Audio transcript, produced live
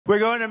We're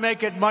going to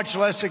make it much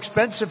less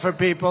expensive for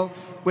people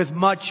with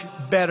much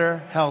better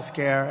health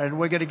care, and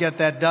we're going to get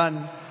that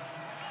done.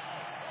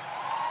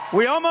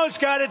 We almost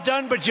got it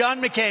done, but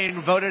John McCain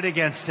voted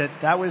against it.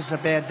 That was a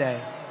bad day.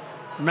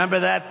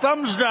 Remember that?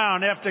 Thumbs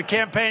down after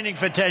campaigning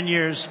for 10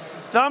 years.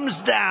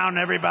 Thumbs down,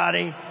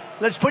 everybody.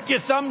 Let's put your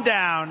thumb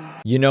down.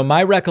 You know,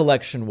 my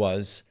recollection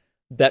was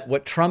that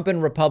what Trump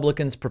and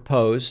Republicans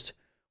proposed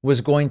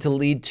was going to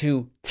lead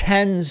to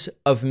tens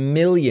of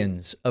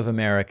millions of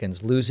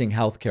Americans losing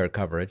health care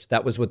coverage.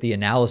 That was what the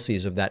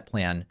analyses of that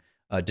plan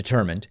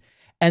determined.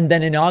 And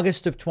then in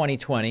August of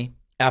 2020,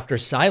 after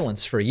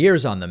silence for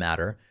years on the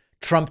matter,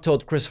 Trump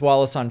told Chris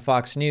Wallace on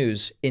Fox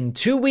News, in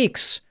 2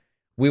 weeks,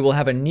 we will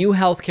have a new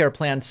health care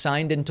plan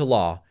signed into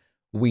law.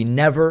 We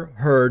never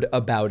heard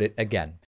about it again.